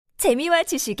재미와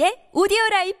지식의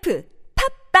오디오라이프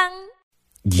팝빵.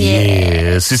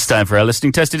 Yes, it's time for our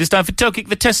listening test. It is time for Tokic,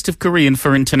 the test of Korean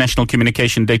for International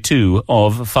Communication, day 2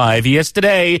 of 5.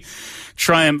 Yesterday,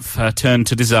 triumph turned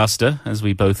to disaster as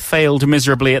we both failed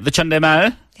miserably at the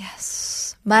Chandaemal.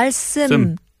 Yes.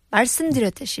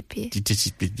 말씀드렸다시피.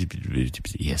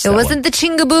 Yes, It wasn't the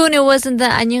친구분, it wasn't the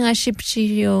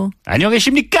안녕하십시오.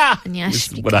 안녕하십니까?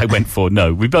 안녕하십니까? Is what I went for.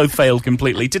 No, we both failed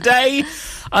completely. Today,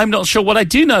 I'm not sure. What I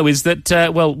do know is that,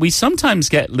 we sometimes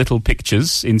get little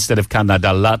pictures instead of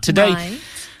kannadalla. Today, Right.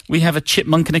 we have a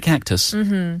chipmunk and a cactus.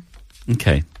 Mm-hmm.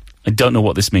 Okay. I don't know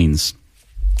what this means.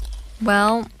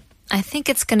 Well, I think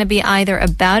it's going to be either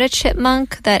about a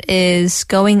chipmunk that is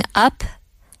going up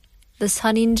the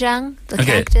선인장, the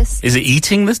cactus. Is it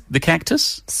eating the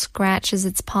cactus? Scratches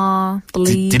its paw,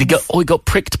 bleeds. Did he got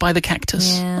pricked by the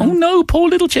cactus? Yeah. Oh no, poor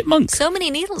little chipmunk. So many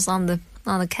needles on the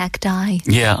cacti.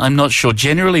 Yeah, I'm not sure.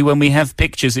 Generally, when we have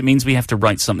pictures, it means we have to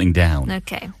write something down.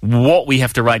 Okay. What we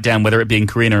have to write down, whether it be in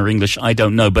Korean or English, I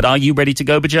don't know. But are you ready to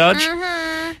go, Bajaj?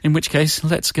 Mm-hmm. In which case,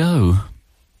 let's go.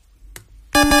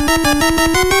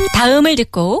 다음을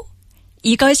듣고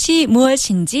이것이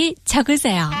무엇인지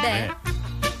적으세요. 네.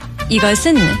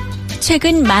 이것은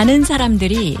최근 많은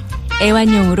사람들이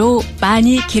애완용으로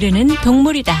많이 기르는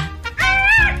동물이다.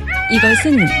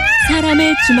 이것은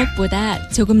사람의 주먹보다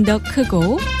조금 더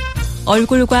크고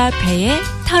얼굴과 배에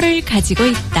털을 가지고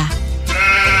있다.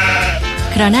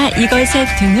 그러나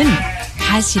이것의 등은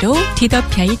가시로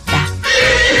뒤덮여 있다.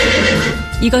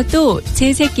 이것도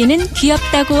제 새끼는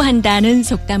귀엽다고 한다는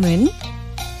속담은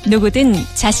누구든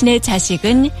자신의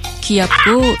자식은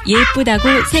귀엽고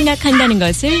예쁘다고 생각한다는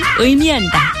것을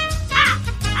의미한다.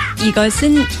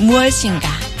 이것은 무엇인가?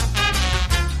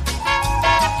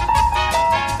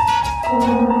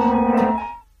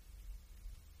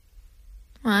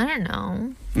 I don't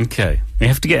know. Okay, we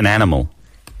have to get an animal.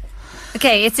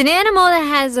 Okay, it's an animal that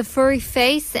has a furry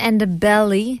face and a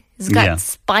belly. It's got Yeah.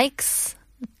 spikes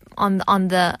on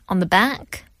the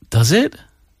back. Does it?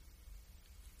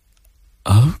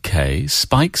 Okay,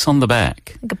 spikes on the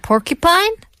back. Like a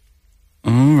porcupine?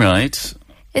 All right.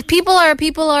 If people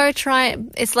are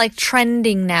trying, it's like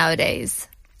trending nowadays.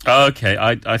 Okay,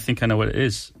 I think I know what it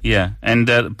is. Yeah, and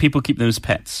people keep them as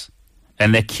pets.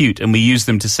 And they're cute, and we use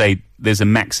them to say there's a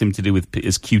maxim to do with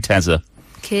as cute as a.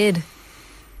 Kid.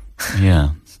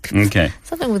 Yeah. Okay.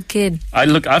 Something with kid.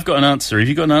 I've got an answer. Have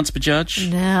you got an answer, Bajaj?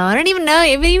 No, I don't even know.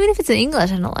 Even if it's in English,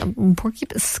 I don't know.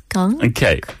 Porcupine, skunk?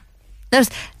 Okay. There's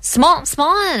small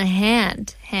in a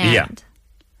hand. Yeah.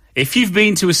 If you've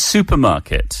been to a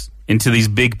supermarket, into these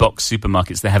big box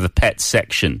supermarkets that have a pet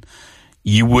section,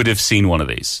 you would have seen one of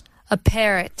these. A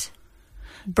parrot.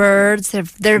 Birds.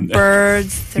 They're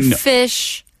birds. They're No.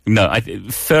 fish. No,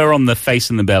 fur on the face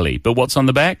and the belly. But what's on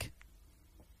the back?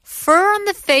 Fur on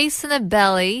the face and the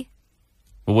belly.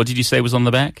 Well, what did you say was on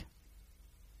the back?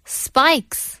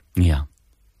 Spikes. Yeah.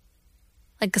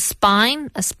 Like a spine,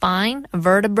 a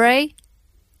vertebrae.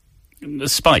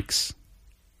 Spikes.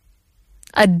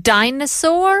 A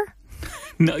dinosaur.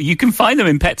 No, you can find them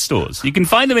in pet stores. You can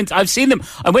find them I've seen them.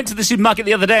 I went to the supermarket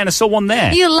the other day and I saw one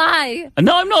there. You lie.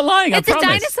 No, I'm not lying. It's I a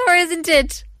promise. dinosaur, isn't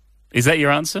it? Is that your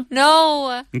answer?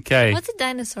 No. Okay. What's a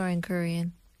dinosaur in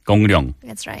Korean? 공룡.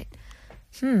 That's right.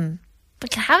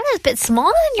 But how is it a bit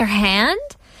smaller than your hand?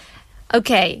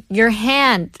 Okay, your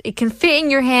hand. It can fit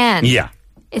in your hand. Yeah.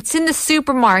 It's in the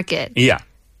supermarket. Yeah.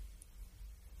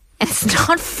 And it's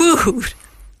not food.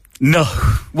 No.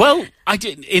 Well, I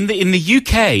did in the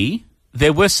UK.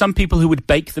 There were some people who would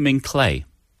bake them in clay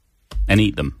and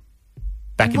eat them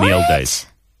back in the old days.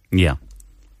 Yeah.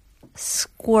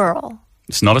 Squirrel.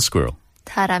 It's not a squirrel.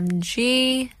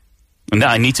 다람쥐. No,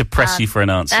 I need to press you for an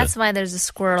answer. That's why there's a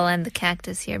squirrel and the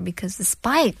cactus here, because the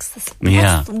spikes.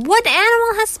 Yeah. What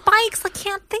animal has spikes? I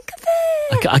can't think of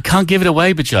it. I can't give it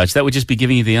away, Bajaj. That would just be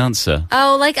giving you the answer.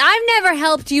 Oh, like I've never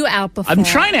helped you out before. I'm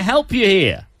trying to help you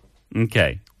here.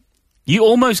 Okay. You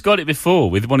almost got it before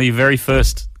with one of your very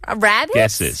first A rabbit?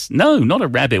 guesses. No, not a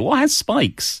rabbit. What has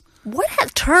spikes? What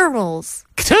have turtles?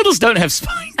 Turtles don't have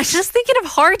spikes. I'm just thinking of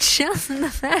hard shells in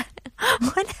the back.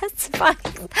 What has spikes?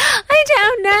 I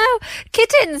don't know.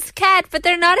 Kittens, cat, but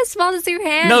they're not as small as your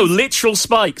hands. No, literal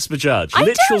spikes, Bajaj. I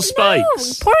Literal don't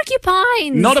spikes. know.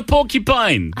 Porcupines. Not a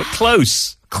porcupine, but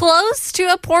close. Close to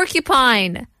a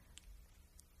porcupine.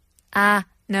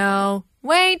 No.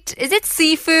 Wait, is it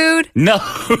seafood? No.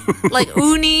 Like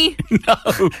uni?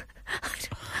 No.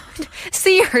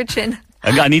 Sea urchin.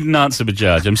 I need an answer,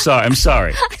 Bajaj. I'm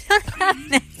sorry.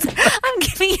 I'm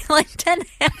giving you like 10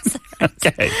 answers.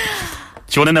 Okay.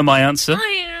 Do you want to know my answer?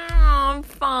 I know, I'm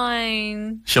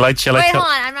fine. Shall I Wait, tell? hold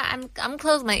on. I'm I'm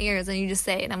close my ears and you just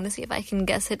say it. I'm going to see if I can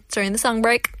guess it during the song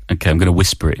break. Okay, I'm going to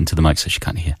whisper it into the mic so she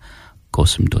can't hear.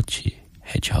 고슴도치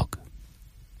hedgehog.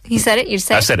 You said it? You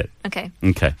said it? I said it. Okay.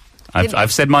 Okay.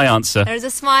 I've said my answer. There's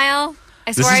a smile.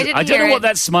 I swear I didn't I don't hear know it. what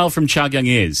that smile from Chagyang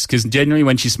is, because generally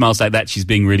when she smiles like that, she's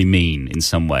being really mean in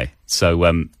some way. So,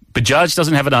 but Judge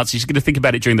doesn't have an answer. She's going to think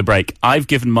about it during the break. I've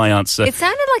given my answer. It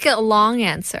sounded like a long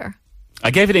answer.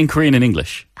 I gave it in Korean and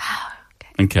English. Oh,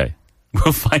 Okay.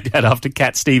 We'll find out after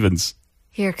Cat Stevens.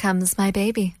 Here comes my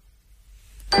baby.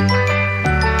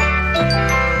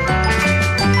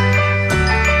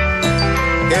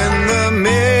 In the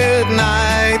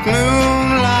midnight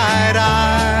moonlight,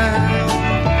 I'll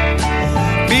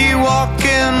be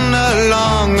walking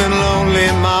along a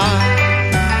lonely mile.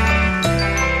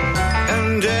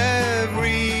 And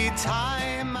every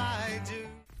time I do.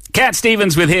 Cat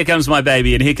Stevens with Here Comes My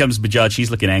Baby, and here comes Bajaj. She's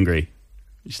looking angry.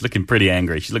 She's looking pretty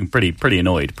angry. She's looking pretty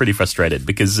annoyed, pretty frustrated,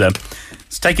 because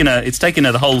it's taken her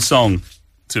the whole song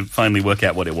to finally work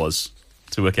out what it was,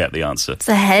 to work out the answer. It's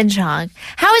a hedgehog.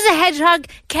 How is a hedgehog?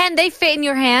 Can they fit in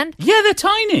your hand? Yeah, they're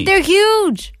tiny. They're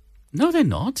huge. No, they're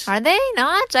not. Are they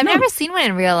not? I've No. never seen one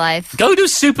in real life. Go to a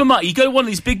supermarket. You go to one of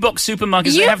these big box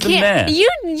supermarkets. They have them there.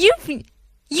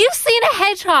 You've seen a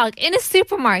hedgehog in a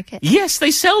supermarket? Yes,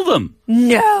 they sell them.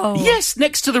 No. Yes,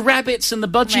 next to the rabbits and the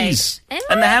budgies Wait.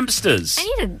 and the hamsters. I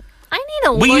need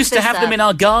to We look used to this have them up. in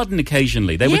our garden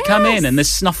occasionally. They would come in Yes. and they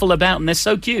snuffle about and they're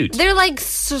so cute. They're like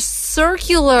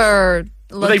circular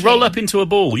Well, they looking. roll up into a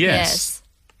ball, yes. Yes.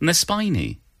 And they're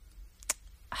spiny.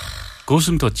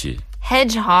 고슴도치.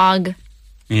 Hedgehog.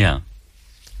 Yeah.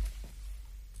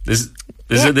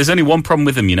 There's only one problem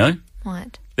with them, you know?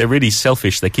 What? They're really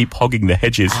selfish. They keep hogging the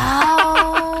hedges.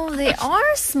 Oh, they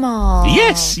are small.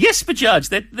 Yes,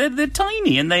 Bajaj. They're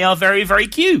tiny and they are very, very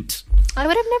cute. I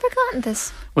would have never gotten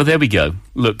this. Well, there we go.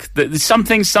 Look, some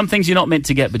things you're not meant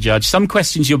to get, Bajaj. Some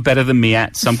questions you're better than me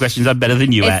at. Some questions I'm better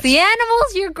than you It's at. the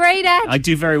animals you're great at. I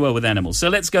do very well with animals. So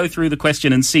let's go through the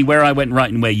question and see where I went right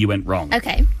and where you went wrong.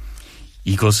 Okay.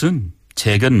 이것은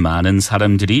최근 많은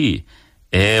사람들이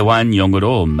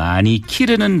애완용으로 많이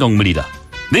기르는 동물이다.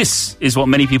 This is what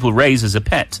many people raise as a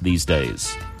pet these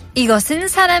days. 이것은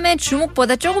사람의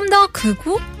주먹보다 조금 더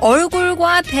크고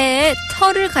얼굴과 배에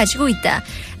털을 가지고 있다.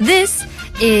 This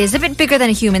is a bit bigger than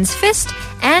a human's fist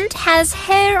and has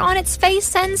hair on its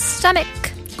face and stomach.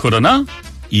 그러나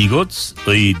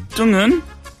이것의 등은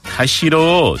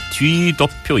가시로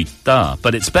뒤덮여 있다.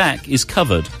 But its back is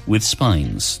covered with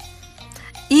spines.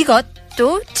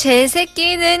 이것도 제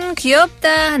새끼는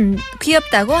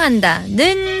귀엽다고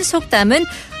한다는 속담은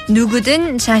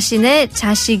누구든 자신의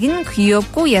자식은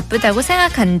귀엽고 예쁘다고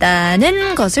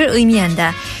생각한다는 것을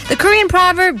의미한다. The Korean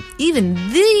proverb, even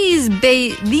these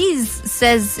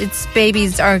says its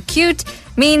babies are cute,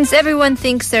 means everyone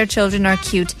thinks their children are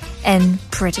cute and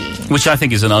pretty. Which I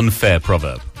think is an unfair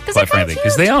proverb, they're quite frankly,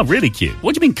 because they are really cute.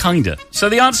 What do you mean, kinda? So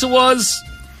the answer was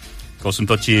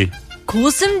고슴도치.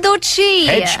 고슴도치.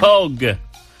 Hedgehog.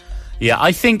 Yeah,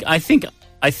 I think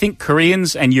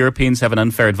Koreans and Europeans have an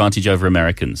unfair advantage over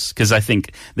Americans, because I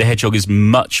think the hedgehog is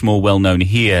much more well known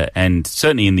here and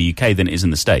certainly in the UK than it is in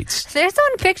the States. There's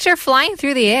one picture flying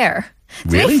through the air.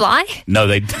 Do Really? they fly? No,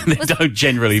 they don't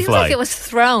generally Seems fly. like it was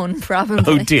thrown, probably.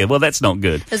 Oh dear, well that's not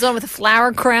good. There's one with a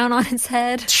flower crown on its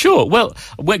head. Sure. Well,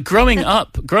 growing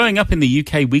up in the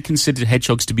UK, we considered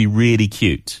hedgehogs to be really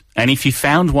cute. And if you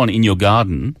found one in your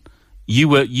garden,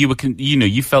 you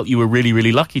felt you were really,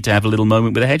 really lucky to have a little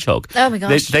moment with a hedgehog. Oh my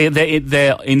gosh. They're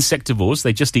insectivores.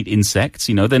 They just eat insects.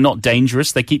 You know, they're not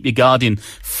dangerous. They keep your garden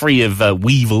free of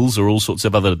weevils or all sorts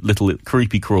of other little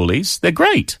creepy crawlies. They're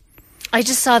great. I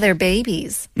just saw their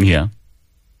babies. Yeah.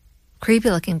 Creepy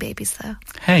looking babies, though.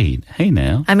 Hey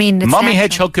now. I mean, it's Mommy natural.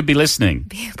 hedgehog could be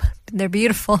listening. They're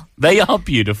beautiful. They are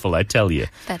beautiful, I tell you.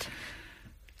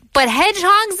 But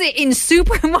hedgehogs in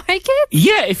supermarkets?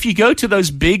 Yeah, if you go to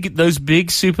those big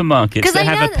supermarkets 'Cause that I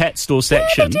have know a pet store Yeah, they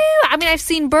section. do. I mean, I've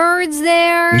seen birds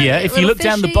there. Yeah, if you little look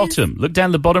down the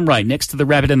fishies. bottom, right next to the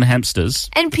rabbit and the hamsters.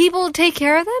 And people take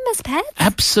care of them as pets?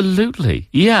 Absolutely.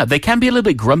 Yeah, they can be a little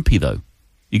bit grumpy though.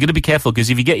 You've got to be careful because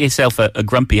if you get yourself a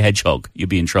grumpy hedgehog, you'll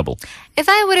be in trouble. If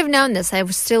I would have known this, I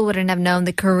still wouldn't have known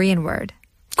the Korean word.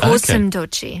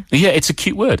 고슴도치. Yeah, it's a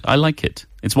cute word. I like it.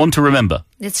 It's one to remember.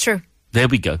 It's true. There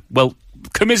we go. Well,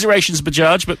 commiserations,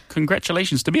 Bajaj, but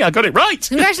congratulations to me. I got it right.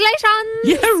 Congratulations!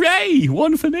 Yeah, hooray!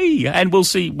 One for me. And we'll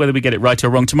see whether we get it right or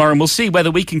wrong tomorrow. And we'll see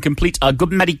whether we can complete our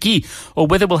good mariki or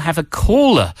whether we'll have a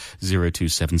caller.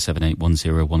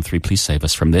 027781013. Please save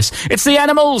us from this. It's the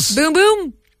animals. Boom,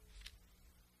 boom.